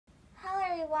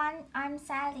everyone, I'm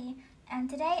Sally, and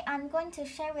today I'm going to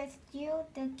share with you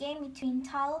the game between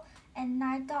Sallly and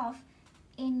Naidorf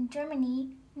in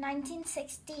Germany,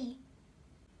 1960.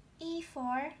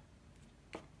 E4,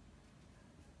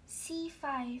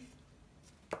 C5,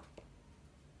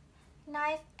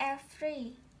 knight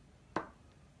F3,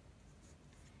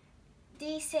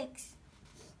 D6,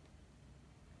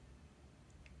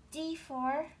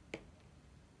 D4,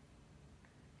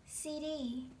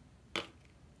 CD,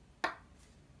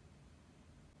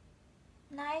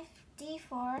 knight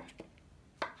D4,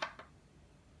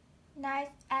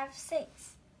 knight F6,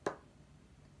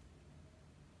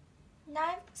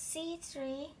 knight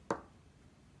C3,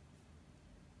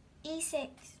 E6,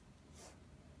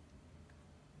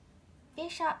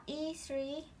 bishop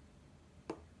E3,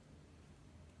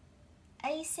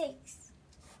 A6,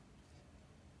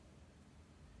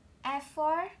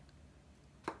 F4,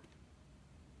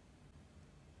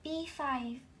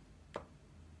 B5,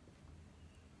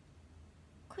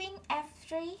 Queen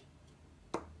F3,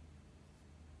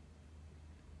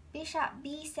 Bishop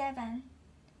B7,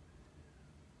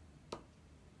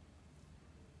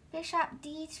 Bishop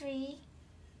D3,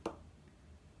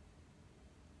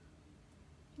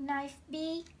 Knight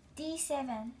B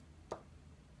D7,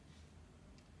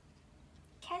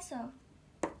 Castle,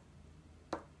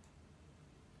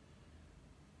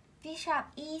 Bishop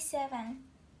E7.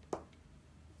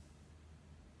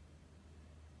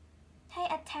 Pay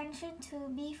attention to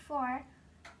B4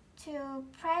 to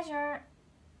pressure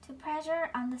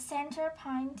on the center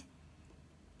point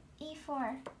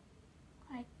E4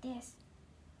 like this.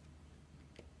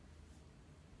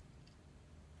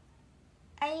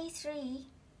 A3,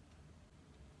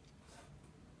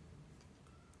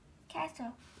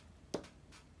 castle,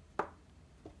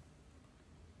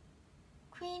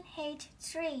 Queen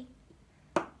H3.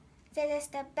 This is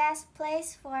the best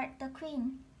place for the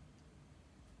queen.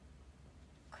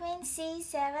 Queen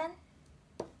C7,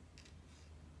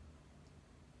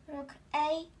 Rook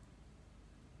A,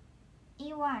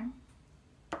 E1,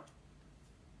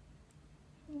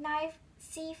 Knight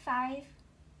C5,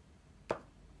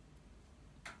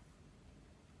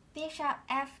 Bishop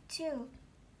F2,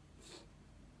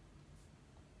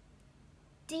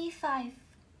 D5.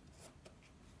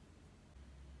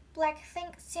 Black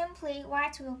thinks simply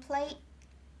white will play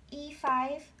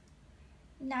E5,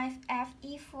 Knight F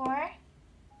E4,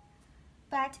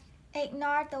 but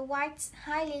ignore the white's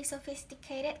highly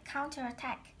sophisticated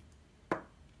counterattack.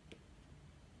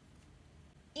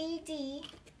 ED,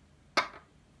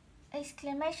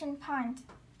 exclamation point,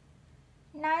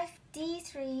 Knight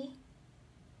D3,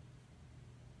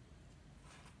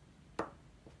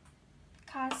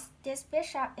 because this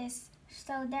bishop is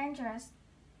so dangerous.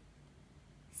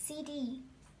 CD,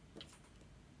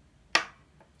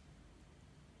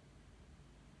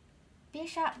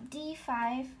 Bishop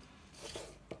D5,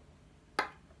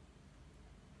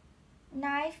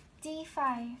 Knight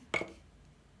D5,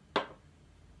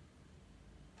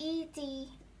 ED,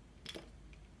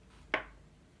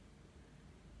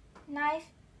 Knight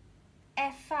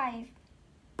F5,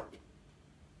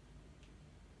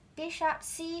 Bishop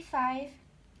C5.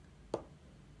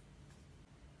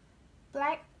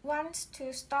 Black wants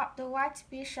to stop the white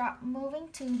bishop moving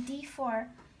to D4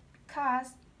 because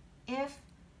if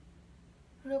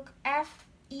Rook F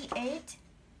E8,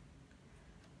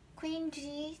 Queen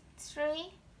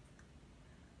G3,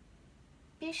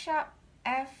 Bishop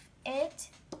F8,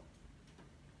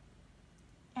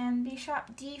 and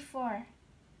Bishop D4.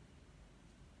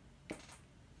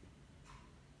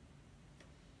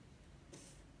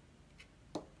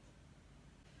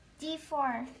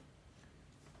 D4,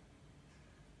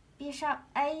 Bishop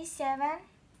A7,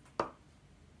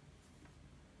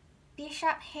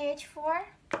 Bishop H4,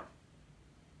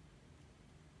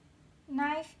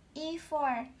 Knight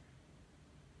E4.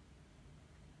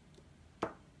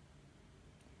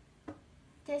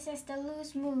 This is the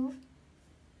loose move.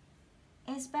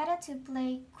 It's better to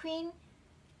play Queen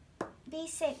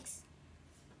B6.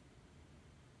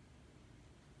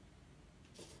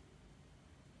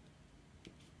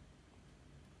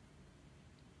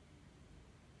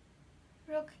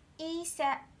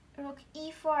 Rook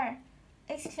E4,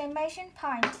 exclamation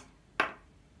point.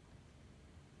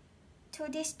 To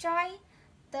destroy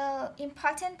the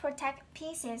important protect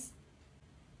pieces.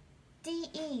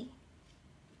 DE,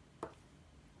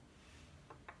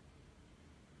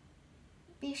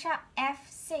 Bishop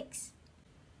F6,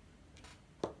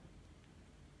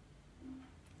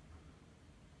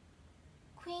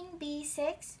 Queen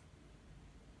B6,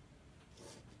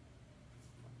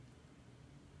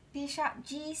 Bishop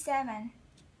G7,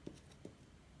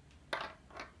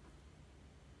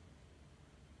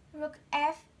 Rook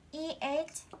F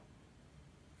E8,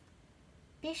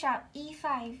 Bishop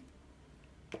E5,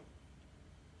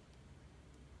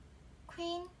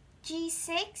 Queen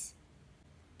G6.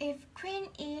 If Queen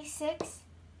E6,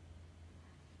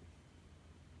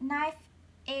 Knight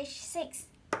H6,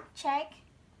 check.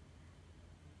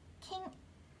 King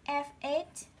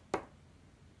F8,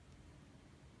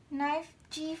 Knight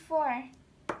G4,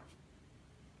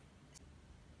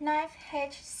 Knight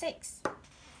H6,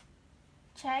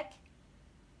 check.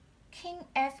 King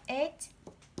F8,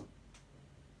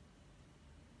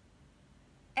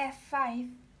 F5.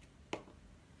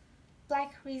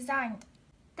 Black resigned.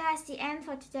 That's the end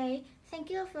for today.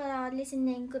 Thank you for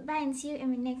listening. Goodbye and see you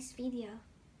in the next video.